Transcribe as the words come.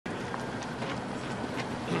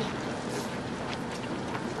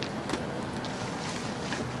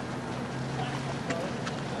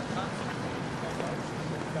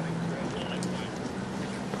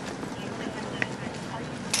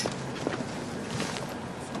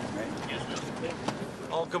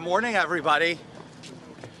Well, good morning, everybody.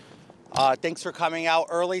 Thanks for coming out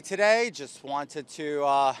early today. Just wanted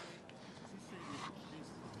to,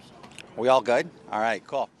 we all good? All right,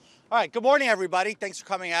 cool. All right, good morning, everybody. Thanks for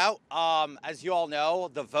coming out. As you all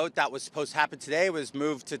know, the vote that was supposed to happen today was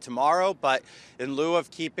moved to tomorrow, but in lieu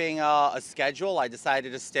of keeping a schedule, I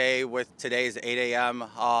decided to stay with today's 8 a.m.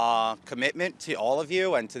 Commitment to all of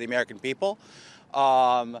you and to the American people.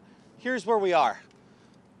 Here's where we are.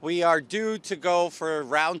 We are due to go for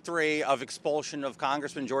round 3 of expulsion of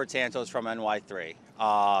Congressman George Santos from NY3.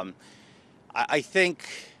 I think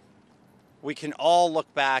we can all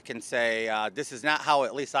look back and say this is not how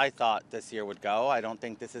at least I thought this year would go. I don't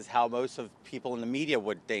think this is how most of people in the media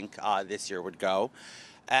would think this year would go.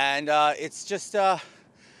 And it's just an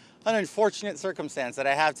unfortunate circumstance that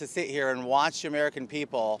I have to sit here and watch the American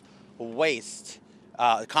people waste,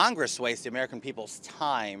 Congress waste the American people's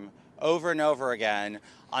time over and over again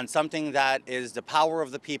on something that is the power of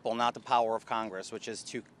the people, not the power of Congress, which is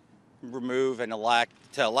to remove and elect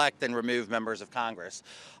and remove members of Congress.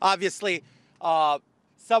 Obviously,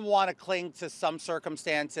 some want to cling to some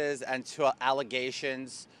circumstances and to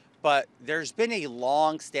allegations, but there's been a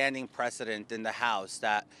long-standing precedent in the House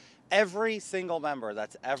that every single member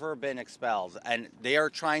that's ever been expelled, and they are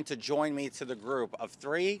trying to join me to the group of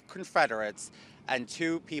 3 Confederates and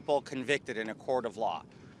 2 people convicted in a court of law.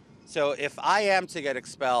 So if I am to get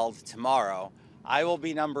expelled tomorrow, I will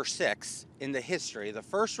be number 6 in the history, the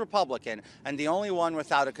first Republican and the only one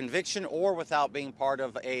without a conviction or without being part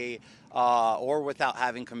of or without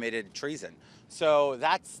having committed treason. So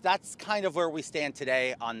that's kind of where we stand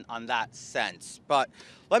today on that sense. But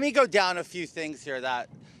let me go down a few things here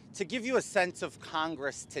to give you a sense of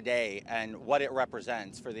Congress today and what it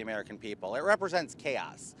represents for the American people. It represents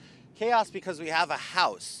chaos. Chaos because we have a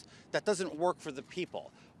House that doesn't work for the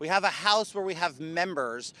people. We have a House where we have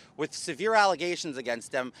members with severe allegations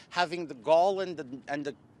against them having the gall and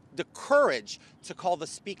the courage to call the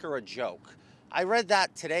Speaker a joke. I read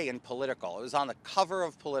that today in Political. It was on the cover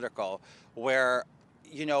of Political where,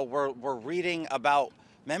 you know, we're reading about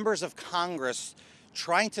members of Congress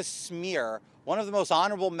trying to smear one of the most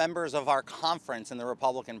honorable members of our conference in the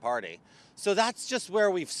Republican Party. So that's just where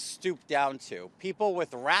we've stooped down to. People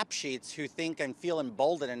with rap sheets who think and feel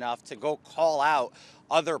emboldened enough to go call out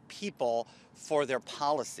other people for their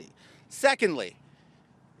policy. Secondly,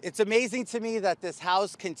 it's amazing to me that this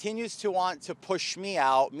House continues to want to push me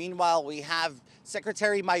out. Meanwhile, we have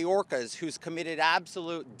Secretary Mayorkas, who's committed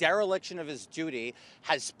absolute dereliction of his duty,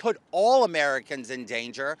 has put all Americans in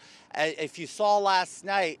danger. If you saw last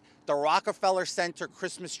night, the Rockefeller Center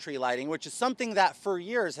Christmas tree lighting, which is something that for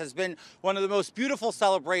years has been one of the most beautiful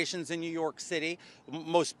celebrations in New York City,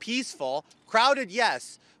 most peaceful, crowded,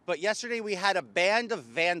 yes, but yesterday we had a band of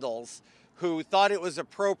vandals who thought it was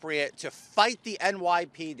appropriate to fight the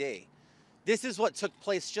NYPD. This is what took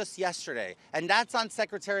place just yesterday. And that's on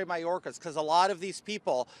Secretary Mayorkas, because a lot of these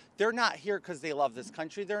people, they're not here because they love this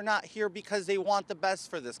country. They're not here because they want the best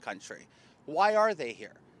for this country. Why are they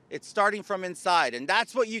here? It's starting from inside. And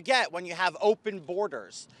that's what you get when you have open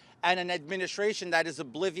borders and an administration that is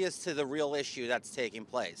oblivious to the real issue that's taking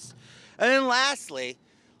place. And then lastly,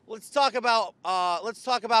 let's talk about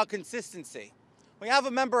consistency. We have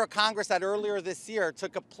a member of Congress that earlier this year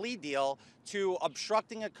took a plea deal to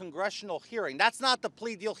obstructing a congressional hearing. That's not the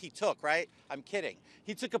plea deal he took, right? I'm kidding.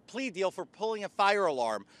 He took a plea deal for pulling a fire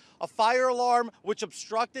alarm which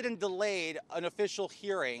obstructed and delayed an official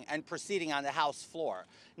hearing and proceeding on the House floor.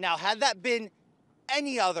 Now, had that been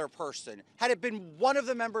any other person, had it been one of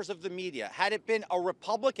the members of the media, had it been a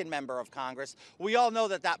Republican member of Congress, we all know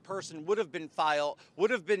that that person would have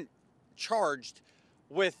been charged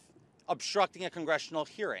with obstructing a congressional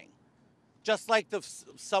hearing. Just like the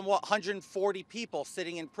somewhat 140 people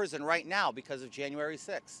sitting in prison right now because of January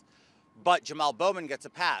 6th. But Jamaal Bowman gets a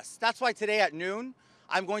pass. That's why today at noon,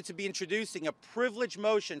 I'm going to be introducing a privilege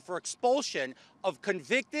motion for expulsion of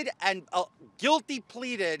convicted and guilty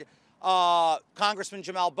pleaded Congressman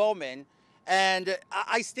Jamaal Bowman. And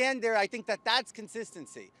I stand there, I think that that's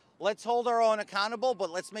consistency. Let's hold our own accountable, but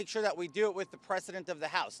let's make sure that we do it with the precedent of the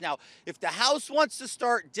House. Now, if the House wants to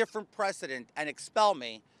start different precedent and expel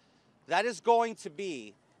me, that is going to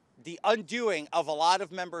be the undoing of a lot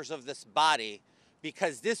of members of this body,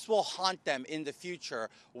 because this will haunt them in the future,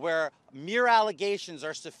 where mere allegations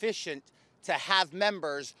are sufficient to have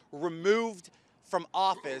members removed from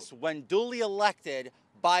office when duly elected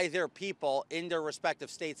by their people in their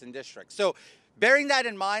respective states and districts. So bearing that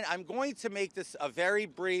in mind, I'm going to make this a very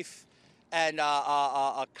brief and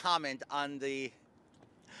a comment on the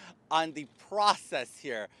process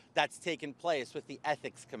here that's taken place with the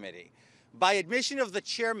Ethics Committee. By admission of the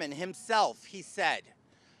chairman himself, he said,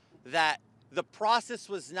 that the process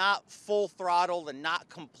was not full throttle and not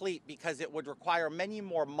complete because it would require many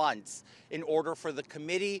more months in order for the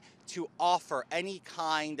committee to offer any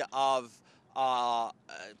kind of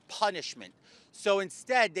punishment. So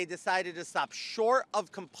instead, they decided to stop short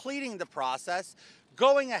of completing the process,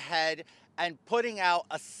 going ahead and putting out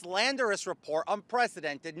a slanderous report,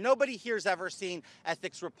 unprecedented. Nobody here's ever seen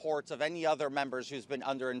ethics reports of any other members who's been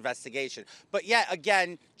under investigation. But yet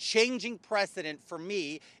again, changing precedent for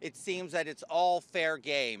me, it seems that it's all fair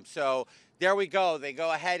game. So there we go. They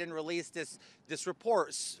go ahead and release this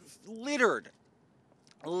report littered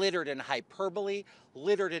in hyperbole,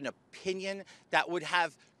 littered in opinion that would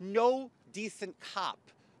have no decent cop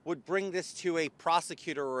would bring this to a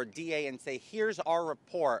prosecutor or a DA and say, here's our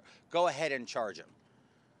report, go ahead and charge him,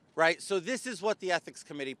 right? So this is what the ethics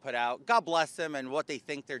committee put out. God bless them and what they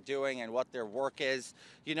think they're doing and what their work is.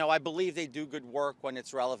 You know, I believe they do good work when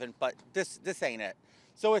it's relevant, but this ain't it.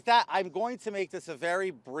 So with that, I'm going to make this a very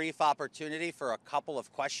brief opportunity for a couple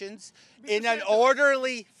of questions in an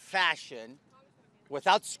orderly fashion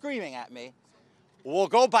without screaming at me. We'll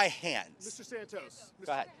go by hands. Mr. Santos.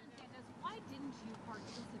 Go ahead. Why didn't you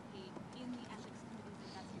participate in the ethics committee's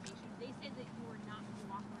investigation? They said that you were not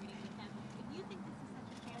cooperating with them. If you think this is such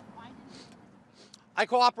a chance, why didn't you participate? I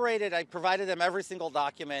cooperated. I provided them every single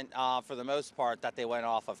document, for the most part, that they went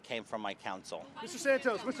off of came from my counsel. Mr.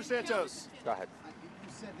 Santos. Go ahead.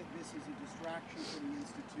 You said that this is a distraction for the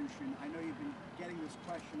institution. I know you've been getting this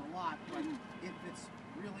question a lot, but if it's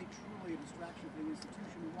really truly a distraction for the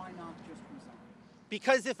institution, why not just resign?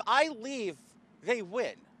 Because if I leave, they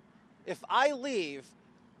win. If I leave,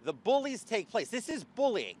 the bullies take place. This is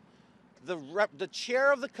bullying. The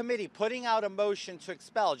chair of the committee putting out a motion to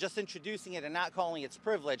expel, just introducing it and not calling it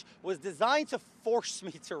privilege, was designed to force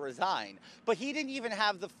me to resign. But he didn't even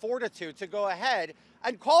have the fortitude to go ahead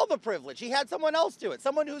and call the privilege. He had someone else do it,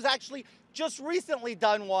 someone who's actually just recently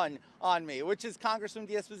done one on me, which is Congressman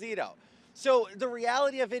D'Esposito. So the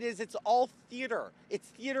reality of it is it's all theater. It's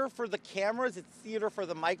theater for the cameras, it's theater for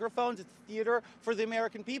the microphones, it's theater for the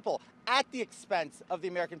American people at the expense of the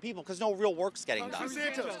American people because no real work's getting done.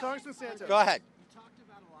 Congressman Santos. Go ahead. You talked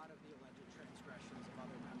about a lot of the alleged transgressions of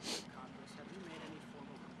other members of Congress. Have you made any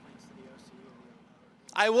formal complaints to the OC or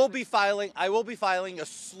the I will be filing a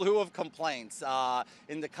slew of complaints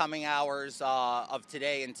in the coming hours of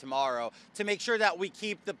today and tomorrow to make sure that we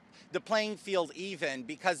keep the playing field even,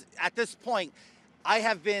 because at this point I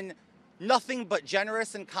have been nothing but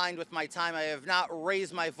generous and kind with my time. I have not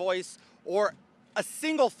raised my voice or a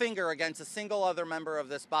single finger against a single other member of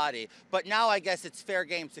this body, but now I guess it's fair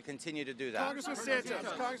game to continue to do that. Congressman Santos.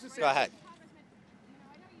 Go ahead. I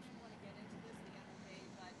know you didn't want to get into this the other day,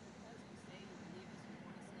 but because you say you believe this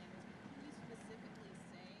report is slanderous, can you specifically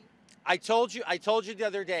say? I told you the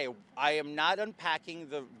other day, I am not unpacking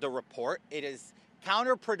the report. It is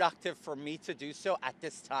counterproductive for me to do so at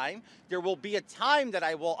this time. There will be a time that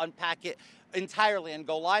I will unpack it entirely and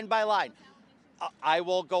go line by line. I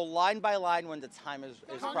will go line by line when the time is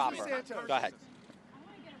proper. Go ahead. I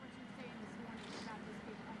want to get at what you're saying this morning about this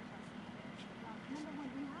big unprecedented. Number one,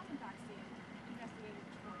 we have in fact seen investigative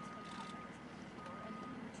reports from the House Ethics Committee before, and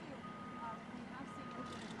number two, we have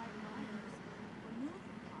seen President Biden removed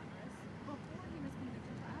from Congress before he was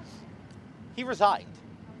convicted for action. He resigned.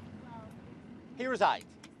 Well, He resigned.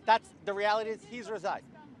 That's the reality is he's resigned.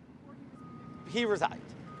 He resigned.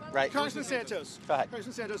 Right. Congressman Santos. Go ahead.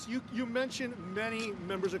 Congressman Santos, you mentioned many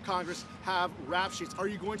members of Congress have rap sheets. Are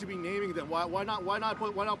you going to be naming them? Why not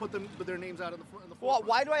put their names out in the Well, forefront?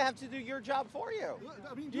 why do I have to do your job for you?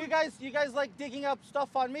 I mean, You guys like digging up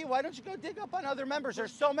stuff on me? Why don't you go dig up on other members?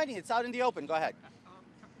 There's so many. It's out in the open. Go ahead.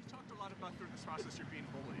 You talked a lot about through this process you're being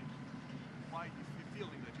bullied. Why are you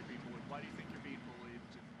feeling that you're being bullied? Why do you think you're being bullied?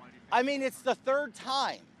 And why do you think I mean, it's the third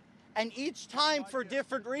time. And each time for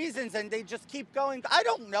different reasons, and they just keep going. I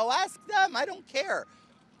don't know. Ask them. I don't care.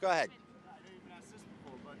 Go ahead. I know you've been asked this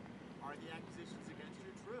before, but are the accusations against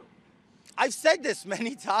you true? I've said this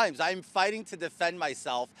many times. I'm fighting to defend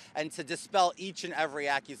myself and to dispel each and every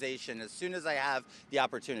accusation as soon as I have the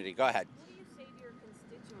opportunity. Go ahead. what do you say to your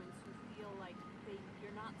constituents who feel like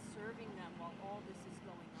you're not serving them while all this is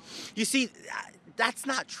going on? You see, that's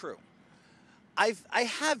not true. I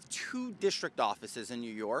have 2 district offices in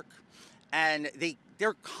New York, and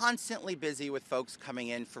they're constantly busy with folks coming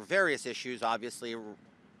in for various issues, obviously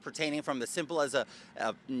pertaining from the simple as a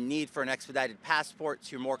need for an expedited passport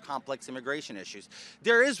to more complex immigration issues.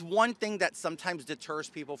 There is one thing that sometimes deters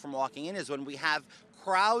people from walking in is when we have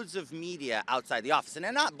crowds of media outside the office. And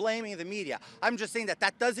I'm not blaming the media. I'm just saying that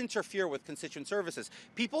that does interfere with constituent services.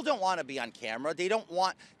 People don't want to be on camera. They don't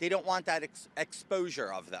want that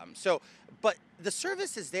exposure of them. So, but the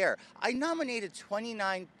service is there. I nominated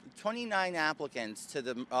 29 applicants to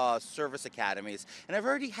the service academies, and I've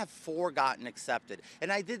already have 4 gotten accepted.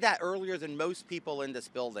 And I did that earlier than most people in this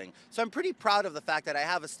building. So I'm pretty proud of the fact that I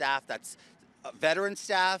have a staff that's veteran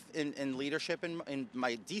staff in leadership in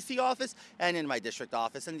my DC office and in my district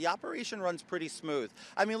office, and the operation runs pretty smooth.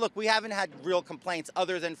 I mean, look, we haven't had real complaints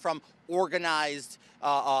other than from organized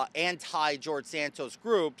anti-George Santos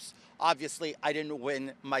groups. Obviously, I didn't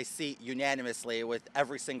win my seat unanimously with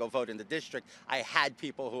every single vote in the district. I had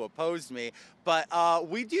people who opposed me, but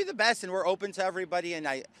we do the best, and we're open to everybody. And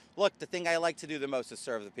look, the thing I like to do the most is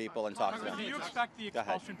serve the people and talk to them. Do you expect the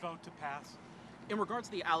expulsion vote to pass? In regards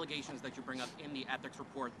to the allegations that you bring up in the ethics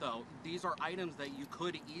report, though, these are items that you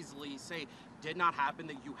could easily say did not happen,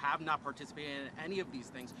 that you have not participated in any of these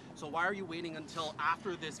things. So why are you waiting until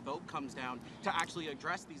after this vote comes down to actually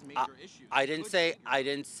address these major issues? I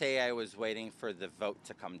didn't say I was waiting for the vote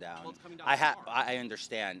to come down. Well, it's coming down I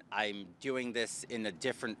understand. I'm doing this in a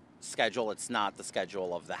different schedule. It's not the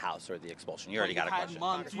schedule of the House or the expulsion. You already got a question.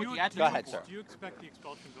 Go ahead, sir. Do you expect the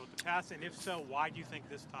expulsion vote to pass? And if so, why do you think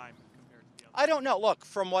this time? I don't know. Look,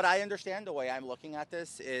 from what I understand, the way I'm looking at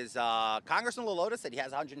this is Congressman Lilota said he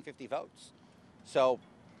has 150 votes. So,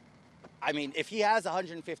 I mean, if he has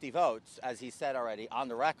 150 votes, as he said already on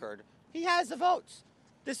the record, he has the votes.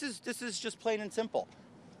 This is just plain and simple.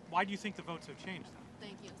 Why do you think the votes have changed?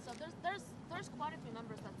 Thank you. So there's quite a few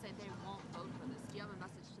members that say they won't vote for this. Do you have a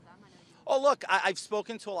message to them? I know you. Oh, look, I've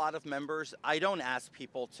spoken to a lot of members. I don't ask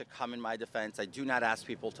people to come in my defense. I do not ask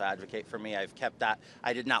people to advocate for me. I've kept that.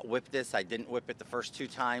 I did not whip this. I didn't whip it the first 2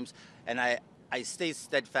 times. And I stay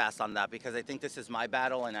steadfast on that because I think this is my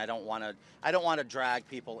battle, and I don't want to drag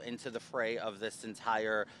people into the fray of this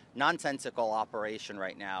entire nonsensical operation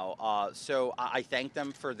right now. So I thank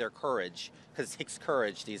them for their courage, because it takes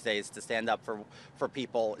courage these days to stand up for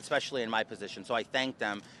people, especially in my position. So I thank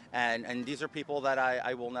them, and these are people that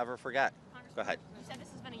I will never forget. Go ahead. You said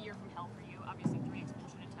this has been a year from hell for you. Obviously, 3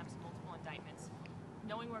 expulsion attempts, multiple indictments.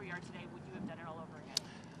 Knowing where we are today, would you have done it all over again?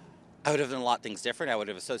 I would have done a lot of things different. I would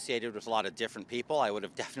have associated with a lot of different people. I would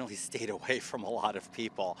have definitely stayed away from a lot of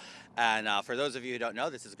people. And for those of you who don't know,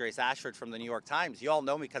 this is Grace Ashford from the New York Times. You all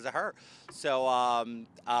know me because of her. So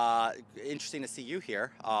interesting to see you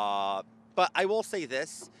here. But I will say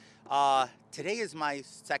this. Today is my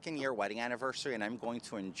 2nd year wedding anniversary, and I'm going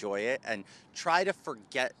to enjoy it and try to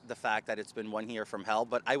forget the fact that it's been 1 year from hell,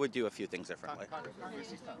 but I would do a few things differently.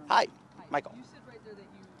 Hi, Michael. You said right there that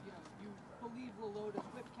you believe Lilota's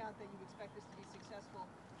whip count, that you expect this to be successful.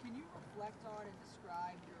 Can you reflect on and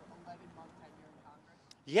describe your 11-month tenure in Congress?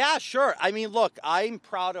 Yeah, sure. I mean, look, I'm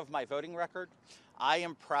proud of my voting record. I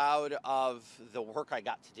am proud of the work I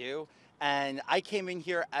got to do. And I came in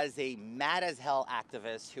here as a mad as hell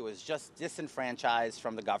activist who was just disenfranchised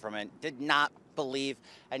from the government, did not believe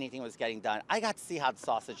anything was getting done. I got to see how the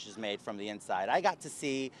sausage is made from the inside. I got to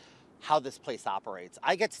see how this place operates.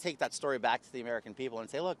 I get to take that story back to the American people and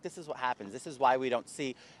say, look, this is what happens. This is why we don't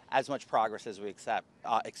see as much progress as we expect.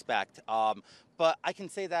 But I can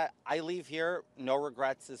say that I leave here no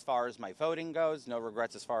regrets as far as my voting goes, no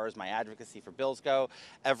regrets as far as my advocacy for bills go.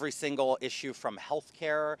 Every single issue from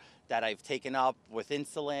healthcare that I've taken up with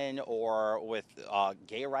insulin or with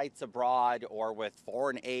gay rights abroad or with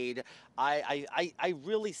foreign aid, I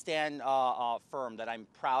really stand firm that I'm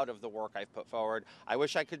proud of the work I've put forward. I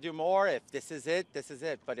wish I could do more. If this is it, this is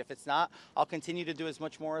it. But if it's not, I'll continue to do as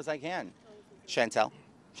much more as I can. Shantae.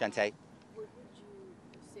 What would you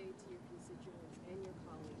say to your constituents and your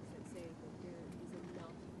colleagues that say that there is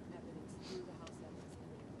enough evidence through the House Ethics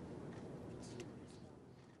Committee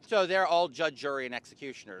to So they're all judge, jury, and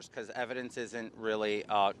executioners because evidence isn't really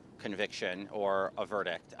a conviction or a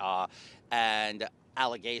verdict, and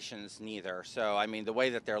allegations neither. So I mean, the way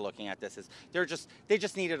that they're looking at this is they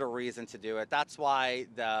just needed a reason to do it. That's why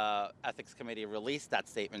the Ethics Committee released that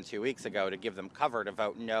statement 2 weeks ago to give them cover to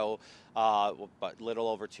vote no, but little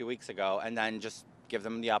over 2 weeks ago, and then just give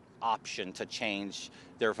them the option to change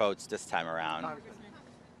their votes this time around.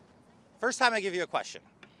 First time I give you a question.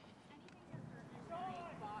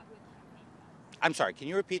 I'm sorry, can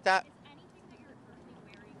you repeat that?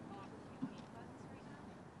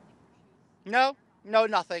 No,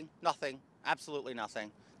 nothing, absolutely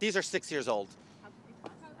nothing. These are 6 years old.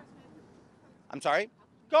 I'm sorry?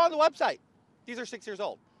 Go on the website. These are 6 years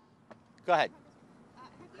old. Go ahead. Have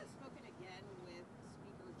you spoken again with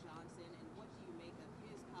Speaker Johnson, and what do you make of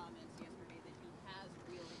his comments yesterday that he has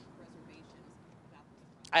real reservations about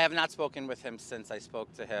this? I have not spoken with him since I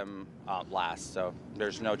spoke to him last, so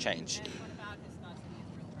there's no change. And what about his thoughts on the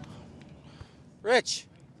Israel resolution? Rich,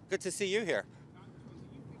 good to see you here.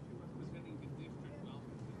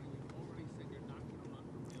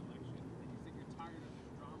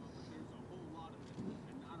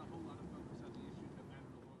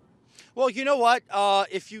 Well, you know what?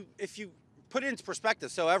 If you put it into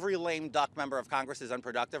perspective, so every lame duck member of Congress is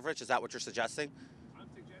unproductive, Rich? Is that what you're suggesting? I'm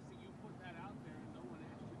suggesting you put that out there and no one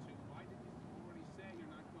asked you to. Why didn't you already say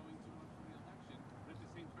you're not going to run for re-election, but at the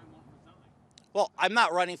same time won't resign? Well, I'm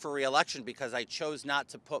not running for re-election because I chose not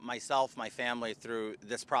to put myself, my family through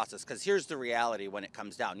this process. Because here's the reality when it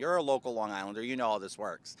comes down. You're a local Long Islander. You know how this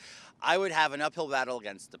works. I would have an uphill battle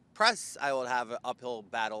against the press. I would have an uphill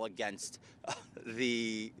battle against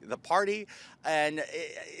the party. And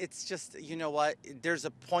it's just, you know what? There's a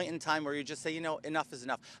point in time where you just say, you know, enough is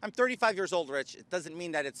enough. I'm 35 years old, Rich. It doesn't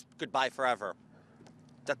mean that it's goodbye forever.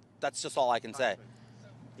 That's just all I can say.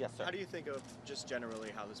 Yes, sir. How do you think of just generally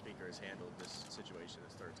how the speaker has handled this situation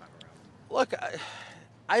this third time around? Look,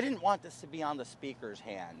 I didn't want this to be on the speaker's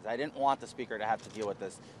hands. I didn't want the speaker to have to deal with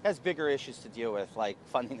this. He has bigger issues to deal with, like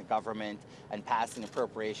funding the government and passing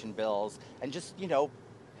appropriation bills and just, you know,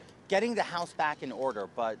 getting the House back in order.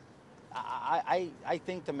 But I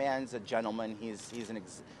think the man's a gentleman. He's an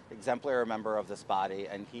exemplary member of this body,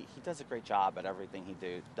 and he does a great job at everything he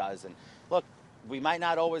does. And look, we might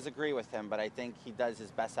not always agree with him, but I think he does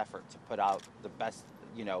his best effort to put out the best,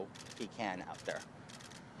 you know, he can out there.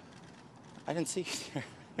 I didn't see you.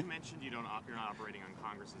 You mentioned you're not operating on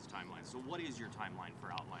Congress's timeline. So what is your timeline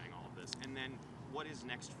for outlining all of this? And then what is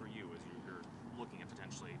next for you as you're looking at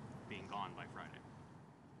potentially being gone by Friday?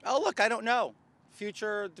 Oh, look, I don't know.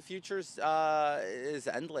 The future's is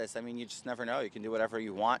endless. I mean, you just never know. You can do whatever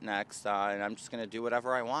you want next, and I'm just going to do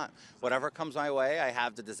whatever I want. Whatever comes my way, I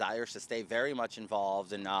have the desires to stay very much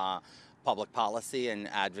involved in public policy and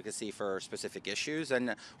advocacy for specific issues.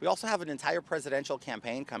 And we also have an entire presidential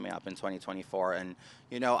campaign coming up in 2024. And,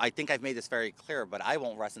 you know, I think I've made this very clear, but I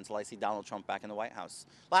won't rest until I see Donald Trump back in the White House.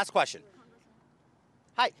 Last question.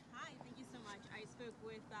 Hi. Hi, thank you so much. I spoke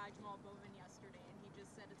with Jamaal Bowman yesterday, and he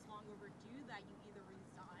just said it's long overdue that you either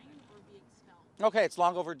resign or be expelled. Okay, it's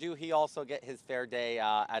long overdue. He also get his fair day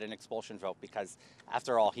at an expulsion vote because,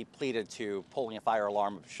 after all, he pleaded to pulling a fire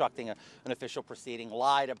alarm, obstructing an official proceeding,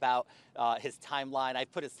 lied about his timeline. I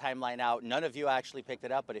put his timeline out. None of you actually picked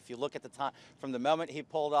it up, but if you look at the time, from the moment he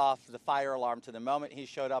pulled off the fire alarm to the moment he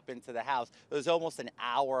showed up into the House, it was almost an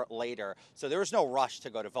hour later. So there was no rush to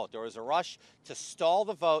go to vote. There was a rush to stall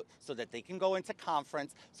the vote so that they can go into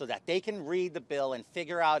conference, so that they can read the bill and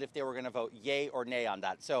figure out if they were going to vote yay or nay on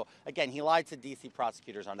that. So, again, he lied to D.C.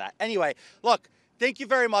 prosecutors on that. Anyway, look, thank you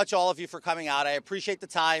very much, all of you, for coming out. I appreciate the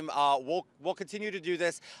time. We'll continue to do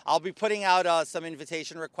this. I'll be putting out some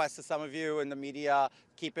invitation requests to some of you in the media.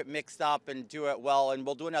 Keep it mixed up and do it well. And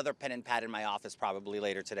we'll do another pen and pad in my office probably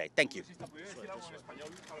later today. Thank you.